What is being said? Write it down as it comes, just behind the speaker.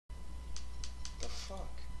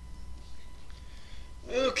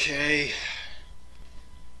Okay.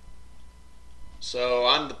 So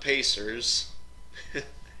I'm the Pacers.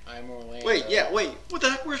 I'm Orlando. Wait, yeah, wait. What the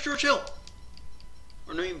heck? Where's George Hill?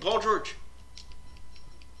 Or no, even Paul George.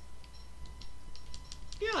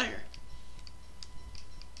 Get out of here.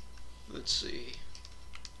 Let's see.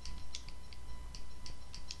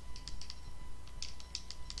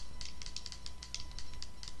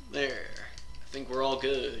 There. I think we're all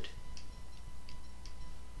good.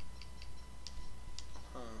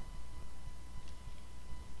 Huh.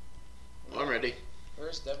 Well, I'm ready.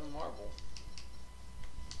 Where's Devin Marble?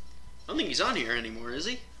 I don't think he's on here anymore, is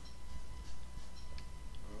he?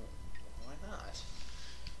 Why not?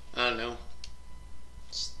 I don't know.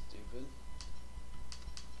 Stupid.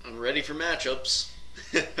 I'm ready for matchups.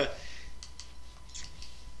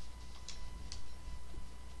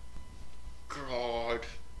 God,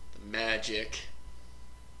 the Magic.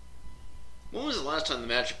 When was the last time the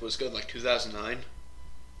Magic was good? Like 2009?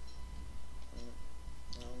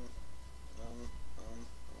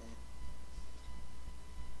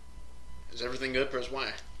 Is everything good? Press Y.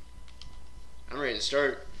 I'm ready to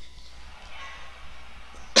start.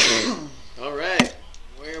 Alright.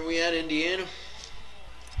 Where are we at, Indiana?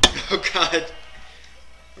 Oh God.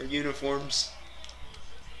 Our uniforms.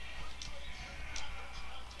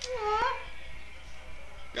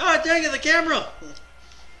 God dang it, the camera!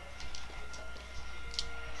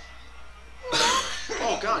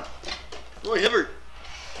 Oh God. Roy Hibbert.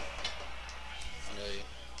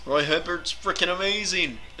 Roy Hibbert's freaking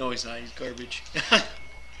amazing. No, he's not. He's garbage.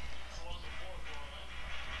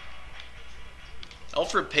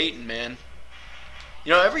 Alfred Payton, man.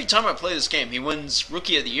 You know, every time I play this game, he wins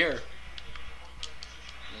Rookie of the Year.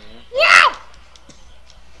 Wow!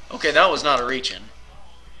 Okay, that was not a reach-in.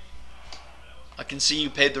 I can see you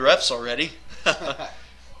paid the refs already.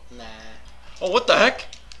 Nah. Oh, what the heck?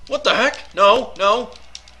 What the heck? No, no.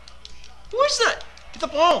 Who is that? Get the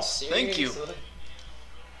ball. Thank you. Seriously?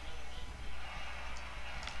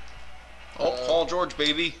 Oh, Paul George,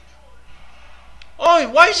 baby. Oh,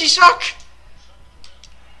 why does he suck?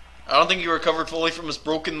 I don't think he recovered fully from his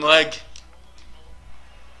broken leg.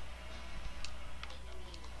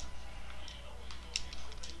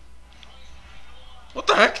 What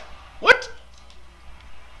the heck? What?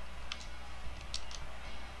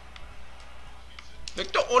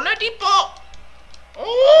 Victor Oladipo!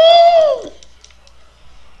 Oh!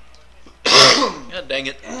 God dang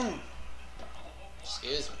it.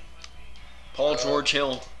 Excuse me. Paul George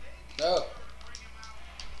Hill. No.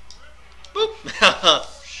 Boop.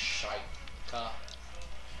 Shite.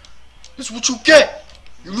 That's what you get.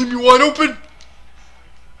 You leave me wide open.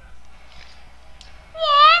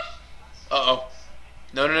 Uh-oh.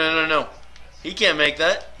 No, no, no, no, no. He can't make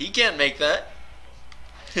that. He can't make that.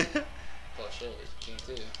 Well, shit. You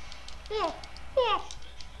can too.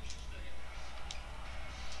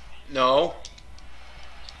 No.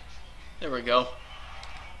 There we go.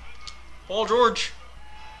 Paul George.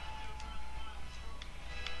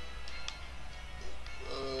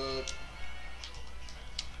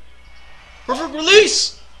 Perfect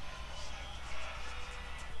release.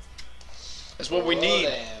 That's what we need.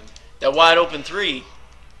 Damn. That wide open three.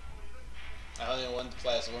 I only want to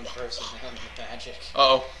play as one person on the Magic.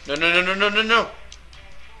 Uh-oh. No, no, no, no, no, no, no.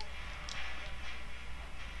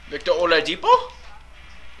 Victor Oladipo?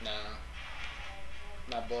 Nah.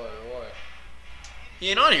 My boy Roy. He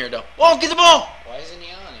ain't on here, though. Whoa, get the ball! Why isn't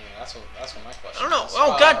he on here? That's what my question I don't know. is.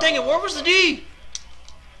 Oh, God dang it. Where was the D?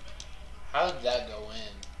 How did that go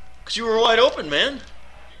in? Because you were wide open, man.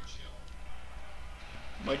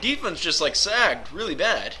 My defense just, like, sagged really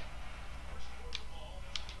bad.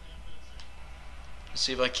 Let's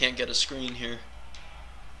see if I can't get a screen here.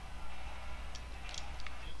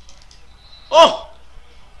 Oh!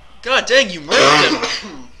 God dang, you murked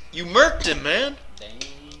him. You murked him, man. Dang.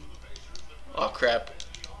 Oh, crap.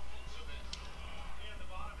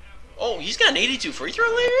 Oh, he's got an 82 free throw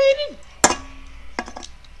rating?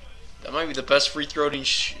 That might be the best free throwing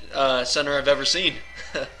center I've ever seen.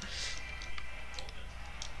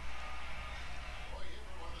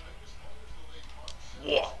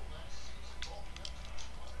 Whoa.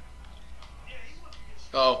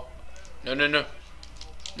 Oh. No, no, no.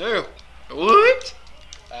 No. What?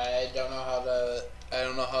 I don't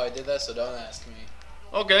know how I did that, so don't ask me.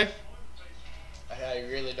 Okay. I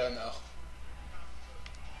really don't know.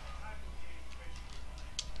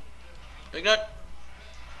 I got...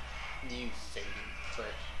 You fading prick.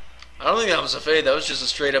 I don't think that was a fade. That was just a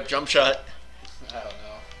straight up jump shot. I don't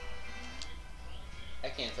know. I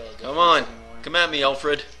can't tell the difference Come on. anymore. Come at me,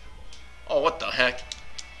 Alfred. Oh, what the heck?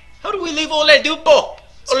 How do we leave Oladipo?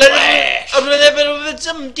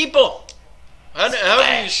 Oladipo. How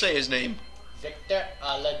do you say his name? Victor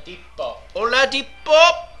Oladipo.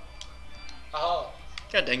 Oladipo! Oh.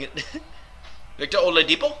 God dang it. Victor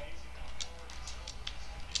Oladipo?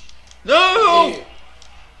 No! Hey.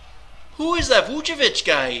 Who is that Vucevic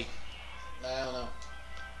guy? I don't know.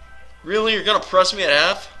 Really? You're gonna press me at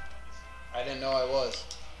half? I didn't know I was.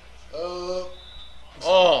 Oh.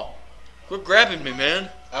 Quit grabbing me, man.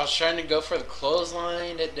 I was trying to go for the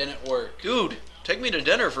clothesline. It didn't work. Dude, take me to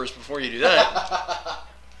dinner first before you do that.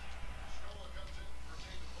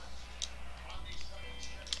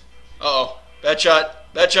 Uh-oh. Bad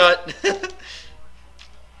shot. Bad shot. Get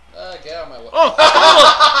out of my way. Oh,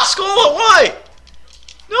 Scola! Scola, why?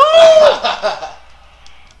 No!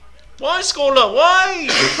 Why, Scola? Why?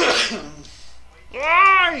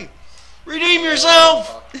 Why? Redeem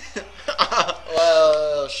yourself!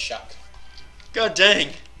 Well, shuck. God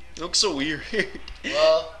dang. You look so weird.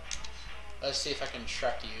 Well, let's see if I can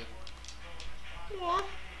Shrek you. What?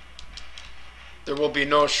 There will be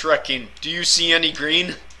no Shrekking. Do you see any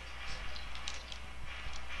green?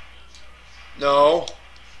 No.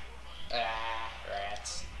 Ah,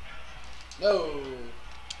 rats. No.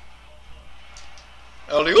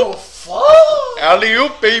 Alley-oop. Oh, fuck!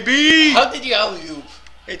 Alley-oop, baby! How did you alley-oop?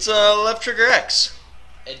 It's left trigger X.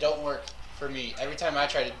 It don't work for me. Every time I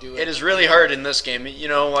try to do it. It is really hard in this game. You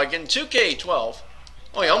know, like in 2K12.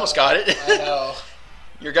 Oh, you almost got it. I know.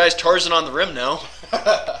 Your guy's Tarzan on the rim now.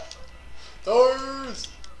 Thors!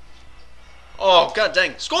 Oh, god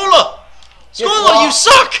dang. Scola! Get Scola, blocked. you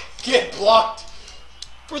suck! Get blocked!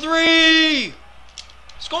 For 3!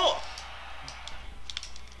 Scola!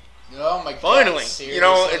 Oh my god. Finally. Seriously? You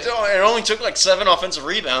know, it only took like 7 offensive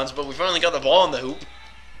rebounds, but we finally got the ball in the hoop.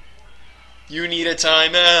 You need a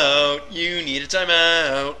timeout. You need a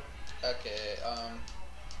timeout. Okay,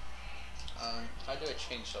 how do I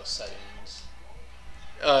change those settings?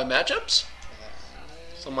 Matchups?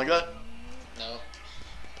 Something like that? No.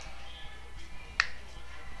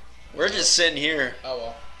 We're just sitting here. Oh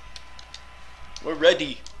well. We're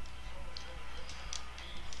ready.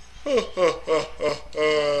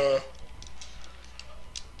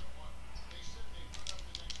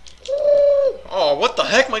 Oh, what the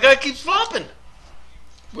heck? My guy keeps flopping.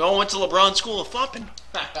 We all went to LeBron's school of flopping.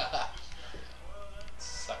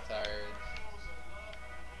 Sucked hard.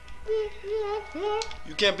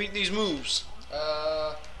 You can't beat these moves.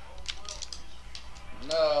 No.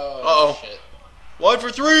 Uh-oh. Shit. Wide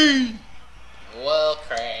for 3. Well,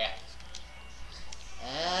 crap.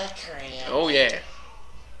 Crap. Oh, yeah.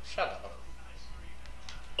 Shut up.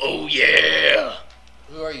 Oh, yeah.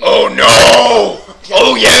 Who are you? Oh, no.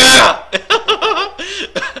 Oh, yeah.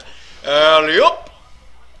 Alley-oop.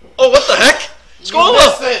 Oh, what the heck? You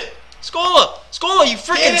missed Scola. it. Scola. Scola, you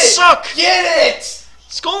freaking Get it. suck. Get it.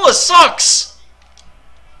 Scola sucks.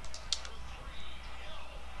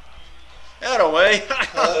 That-a-way.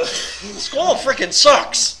 Scola freaking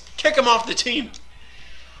sucks. Kick him off the team.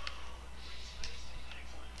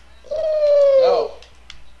 No.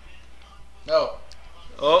 No.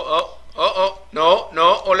 Oh. No.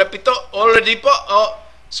 Oladipo. Oh.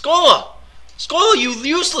 Scola. Scola, you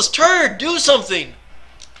useless turd. Do something.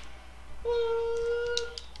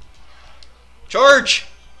 Charge.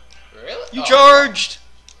 Really? You charged.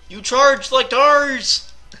 You charged like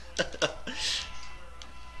ours.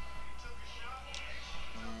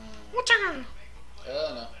 What's her?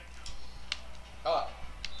 No. Oh.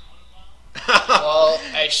 Well,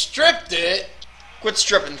 I stripped it, Quit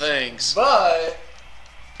stripping things. but...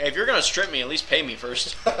 Hey, if you're gonna strip me, at least pay me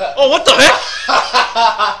first. Oh, what the heck?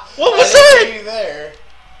 What was I didn't that? pay you there.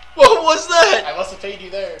 What was that? I must have paid you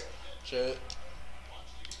there. Shit.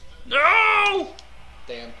 No!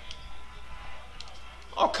 Damn.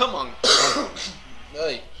 Oh, come on.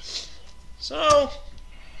 Really? So,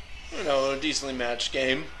 you know, a decently matched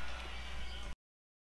game.